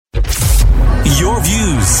Your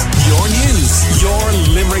views, your news, your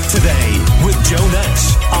Limerick Today with Joe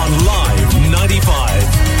Nash on Live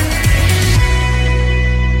 95.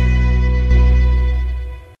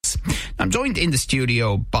 I'm joined in the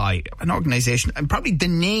studio by an organisation, and probably the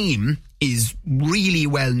name is really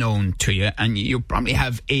well known to you, and you probably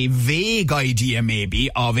have a vague idea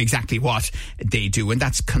maybe of exactly what they do, and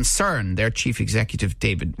that's Concern. Their chief executive,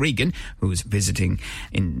 David Regan, who's visiting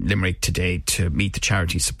in Limerick today to meet the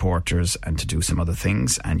charity supporters and to do some other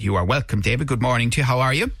things. And you are welcome, David. Good morning to you. How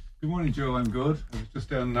are you? Good morning, Joe. I'm good. I was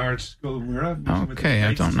just down in Art School of Mira. Okay,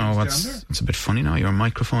 I don't know it's a bit funny now. Your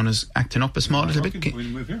microphone is acting up a small little bit. Can we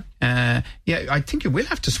move here? Yeah, I think you will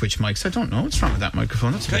have to switch mics. I don't know what's wrong with that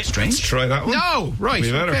microphone. That's a bit strange. Let's try that one. No, right.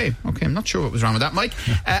 Okay, I'm not sure what was wrong with that mic.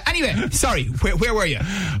 Anyway, sorry. Where were you?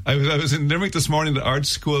 I was in Limerick this morning at Art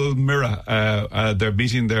School Mira. They're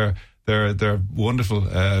meeting their wonderful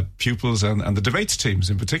pupils and the debates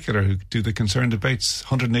teams in particular who do the Concern debates.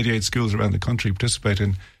 188 schools around the country participate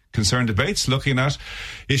in Concern debates, looking at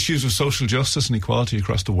issues of social justice and equality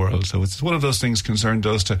across the world. So it's one of those things Concern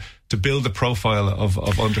does to build the profile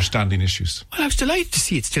of understanding issues. Well, I was delighted to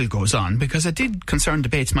see it still goes on, because I did Concern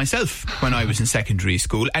debates myself when I was in secondary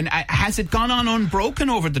school. And has it gone on unbroken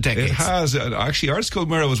over the decades? It has. Actually, Art School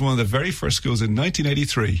Mira was one of the very first schools in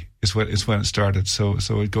 1983 is when it started. So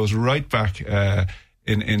it goes right back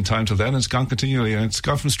in time till then, and it's gone continually, and it's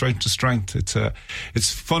gone from strength to strength.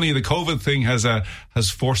 It's funny, the COVID thing has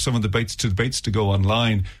forced some of the debates to go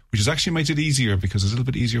online, which has actually made it easier, because it's a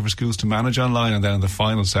little bit easier for schools to manage online, and then in the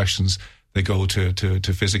final sections they go to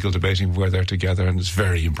physical debating where they're together, and it's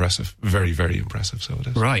very impressive. Very, very impressive. So it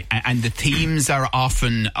is. Right. And the themes are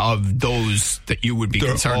often of those that you would be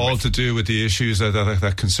concerned with. They're all to do with the issues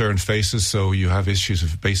that Concern faces. So you have issues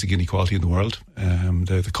of basic inequality in the world,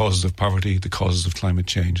 the causes of poverty, the causes of climate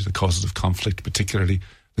change, the causes of conflict, particularly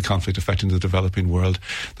the conflict affecting the developing world,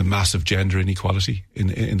 the massive gender inequality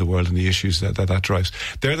in the world, and the issues that drives.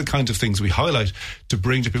 They're the kinds of things we highlight to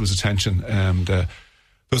bring to people's attention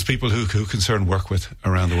those people who Concern work with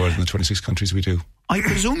around the world in the 26 countries we do. I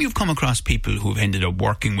presume you've come across people who've ended up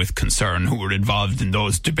working with Concern who were involved in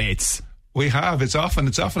those debates. We have. It's often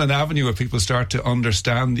an avenue where people start to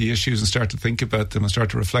understand the issues and start to think about them and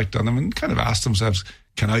start to reflect on them and kind of ask themselves,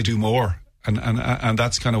 can I do more? And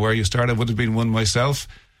that's kind of where you start. I would have been one myself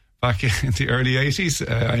back in the early 80s.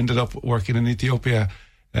 I ended up working in Ethiopia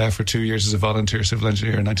for 2 years as a volunteer civil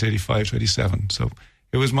engineer in 1985 to 87. So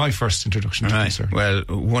it was my first introduction to Concern. Well,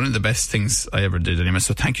 one of the best things I ever did anyway,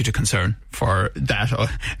 so thank you to Concern for that.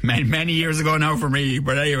 Many years ago now for me,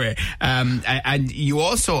 but anyway. And you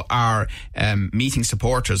also are meeting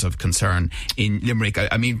supporters of Concern in Limerick.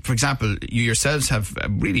 I mean, for example, you yourselves have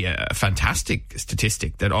really a fantastic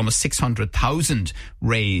statistic that almost 600,000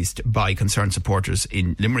 raised by Concern supporters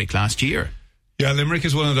in Limerick last year. Yeah, Limerick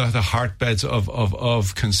is one of the heartbeds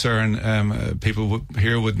of Concern. People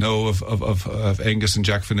here would know of Angus and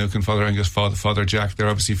Jack Finucane, Father Angus, Father Jack. They're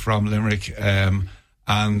obviously from Limerick, and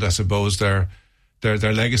I suppose their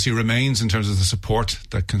legacy remains in terms of the support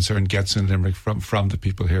that Concern gets in Limerick from the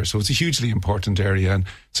people here. So it's a hugely important area, and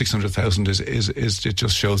 600,000 is it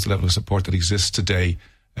just shows the level of support that exists today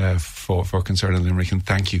for Concern in Limerick. And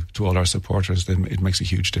thank you to all our supporters. It makes a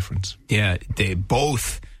huge difference. Yeah, they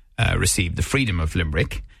both received the Freedom of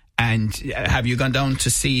Limerick. And have you gone down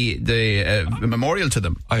to see the memorial to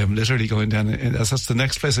them? I am literally going down. That's the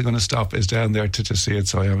next place I'm going to stop, is down there to see it.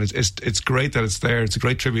 So I am. It's great that it's there. It's a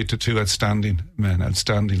great tribute to two outstanding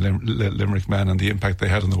Limerick men, and the impact they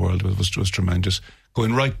had on the world was tremendous.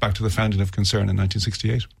 Going right back to the founding of Concern in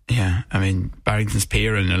 1968. Yeah, I mean, Barrington's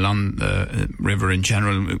Pier and along the river in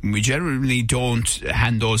general, we generally don't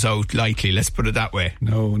hand those out lightly, let's put it that way.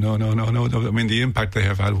 No. I mean, the impact they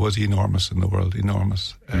have had was enormous in the world,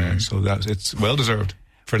 enormous. So it's well deserved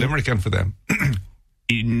for Limerick and for them.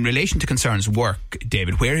 In relation to Concern's work,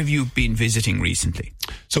 David, where have you been visiting recently?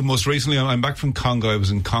 So most recently, I'm back from Congo. I was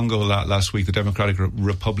in Congo last week, the Democratic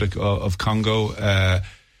Republic of Congo.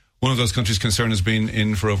 One of those countries Concern has been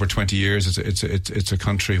in for over 20 years. It's a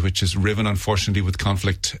country which is riven, unfortunately, with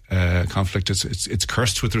conflict. It's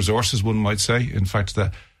cursed with resources, one might say. In fact,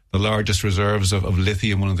 the largest reserves of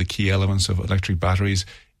lithium, one of the key elements of electric batteries,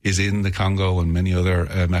 is in the Congo, and many other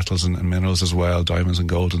metals and minerals as well, diamonds and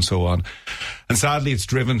gold and so on. And sadly, it's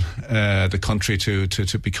driven the country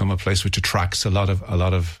to become a place which attracts a lot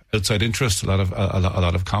of outside interest, a lot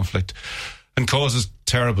of conflict, and causes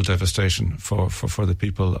terrible devastation for the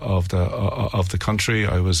people of the country.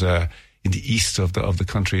 I was in the east of the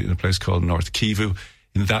country in a place called North Kivu.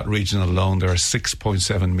 In that region alone, there are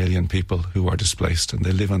 6.7 million people who are displaced, and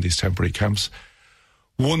they live on these temporary camps.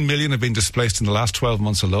 1 million have been displaced in the last 12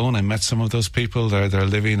 months alone. I met some of those people. They're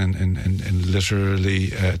living in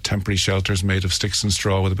literally temporary shelters made of sticks and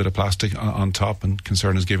straw with a bit of plastic on top, and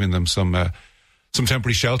Concern is giving them some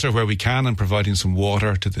temporary shelter where we can, and providing some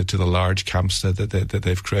water to the large camps that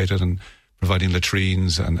they've created, and providing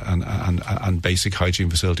latrines and basic hygiene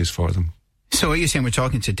facilities for them. So are you saying, we're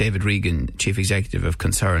talking to David Regan, Chief Executive of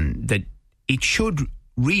Concern, that it should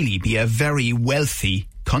really be a very wealthy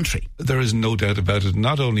country? There is no doubt about it.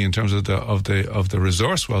 Not only in terms of the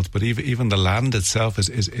resource wealth, but even the land itself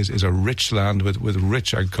is a rich land with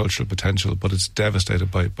rich agricultural potential, but it's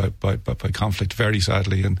devastated by conflict, very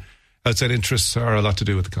sadly, and outside interests are a lot to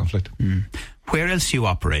do with the conflict. Where else are you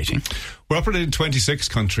operating? We're operating in 26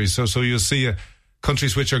 countries, so you'll see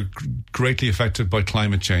countries which are greatly affected by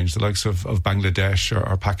climate change, the likes of Bangladesh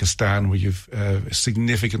or Pakistan, where you've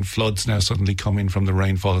significant floods now suddenly coming from the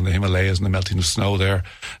rainfall in the Himalayas and the melting of snow there.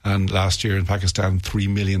 And last year in Pakistan, 3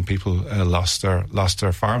 million people lost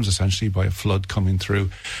their farms essentially by a flood coming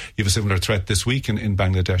through. You have a similar threat this week in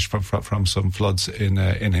Bangladesh from some floods in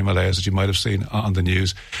Himalayas that you might have seen on the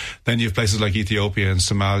news. Then you have places like Ethiopia and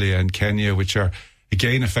Somalia and Kenya, which are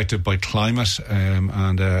again affected by climate,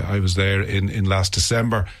 and I was there in last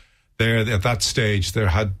December. There, at that stage, there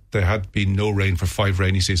had been no rain for 5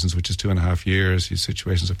 rainy seasons, which is 2.5 years. These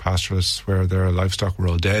situations of pastoralists where their livestock were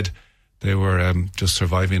all dead. They were just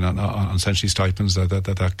surviving on essentially stipends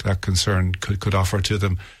that Concern could offer to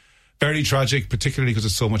them. Very tragic, particularly because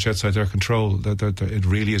it's so much outside their control. It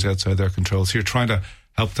really is outside their control. So you're trying to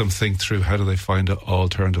help them think through how do they find an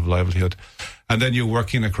alternative livelihood. And then you're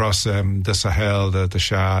working across the Sahel, the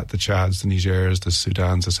Chads, the Nigers, the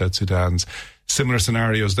Sudans, the South Sudans. Similar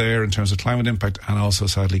scenarios there in terms of climate impact and also,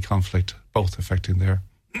 sadly, conflict, both affecting there.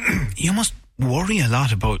 You must worry a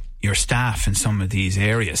lot about your staff in some of these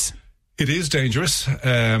areas. It is dangerous.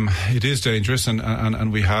 It is dangerous,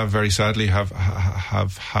 and we have very sadly have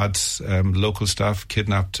had local staff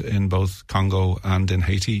kidnapped in both Congo and in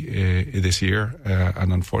Haiti this year,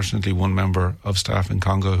 and unfortunately, one member of staff in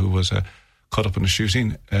Congo who was caught up in a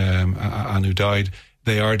shooting and who died.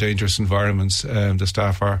 They are dangerous environments. The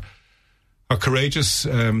staff are courageous.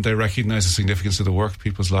 They recognise the significance of the work.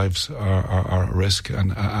 People's lives are at risk,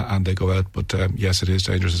 and they go out. But yes, it is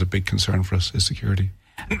dangerous. It's a big concern for us. Is security.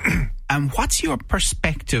 And what's your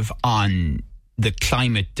perspective on the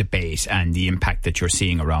climate debate and the impact that you're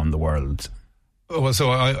seeing around the world? Well,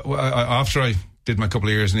 so after I did my couple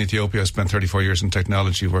of years in Ethiopia, I spent 34 years in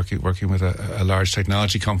technology, working with a large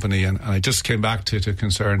technology company, and I just came back to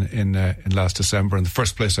Concern in last December, and the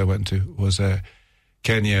first place I went to was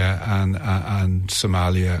Kenya and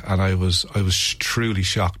Somalia, and I was truly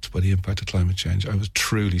shocked by the impact of climate change. I was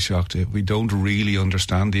truly shocked. We don't really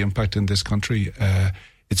understand the impact in this country.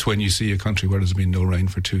 It's when you see a country where there's been no rain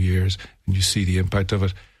for 2 years and you see the impact of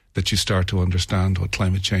it that you start to understand what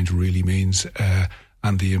climate change really means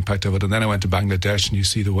and the impact of it. And then I went to Bangladesh, and you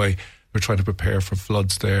see the way we're trying to prepare for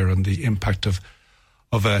floods there and the impact of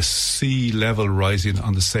a sea level rising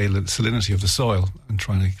on the salinity of the soil and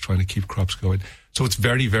trying to keep crops going. So it's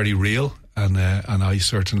very, very real, and I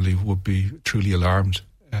certainly would be truly alarmed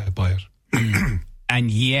by it. And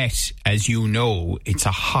yet, as you know, it's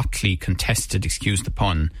a hotly contested, excuse the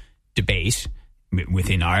pun, debate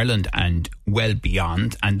within Ireland and well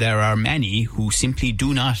beyond, and there are many who simply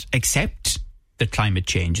do not accept that climate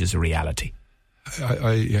change is a reality.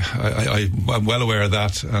 I'm well aware of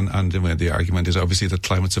that, and the argument is obviously that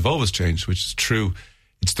climates have always changed, which is true.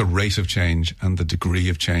 It's the rate of change and the degree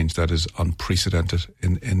of change that is unprecedented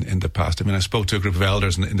in the past. I mean, I spoke to a group of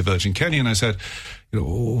elders in the village in Kenya, and I said,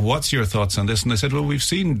 what's your thoughts on this? And they said, well, we've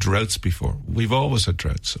seen droughts before. We've always had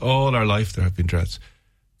droughts. All our life there have been droughts.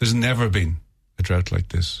 There's never been a drought like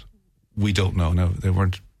this. We don't know. Now, they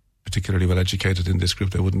weren't particularly well educated in this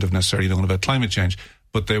group. They wouldn't have necessarily known about climate change,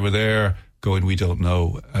 but they were there going, we don't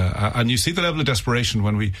know. And you see the level of desperation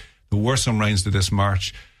when there were some rains this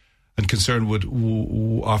March, and Concern would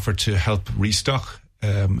offer to help restock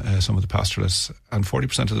some of the pastoralists, and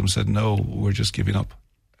 40% of them said, no, we're just giving up.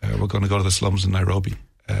 We're going to go to the slums in Nairobi,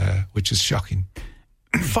 which is shocking.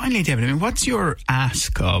 Finally, David, I mean, what's your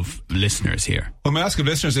ask of listeners here? Well, my ask of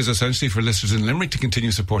listeners is essentially for listeners in Limerick to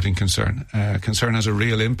continue supporting Concern. Concern has a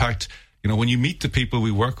real impact. When you meet the people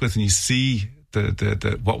we work with and you see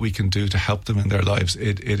the what we can do to help them in their lives,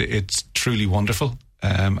 it's truly wonderful,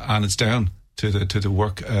 and it's down to the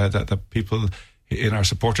work that people in our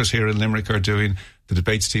supporters here in Limerick are doing. The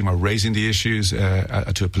debates team are raising the issues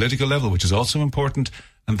to a political level, which is also important,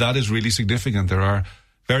 and that is really significant. There are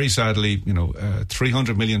very sadly,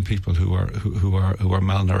 300 million people who are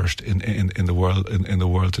malnourished in the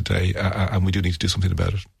world today, and we do need to do something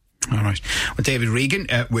about it. All right. Well, David Regan,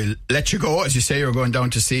 we'll let you go. As you say, you're going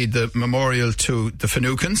down to see the memorial to the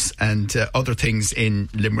Finucans and other things in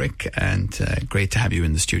Limerick. And great to have you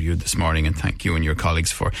in the studio this morning. And thank you and your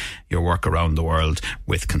colleagues for your work around the world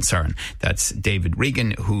with Concern. That's David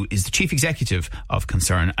Regan, who is the Chief Executive of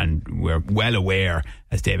Concern. And we're well aware,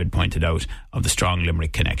 as David pointed out, of the strong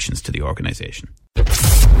Limerick connections to the organisation.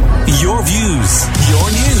 Your views, your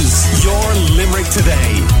news, your Limerick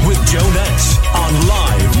Today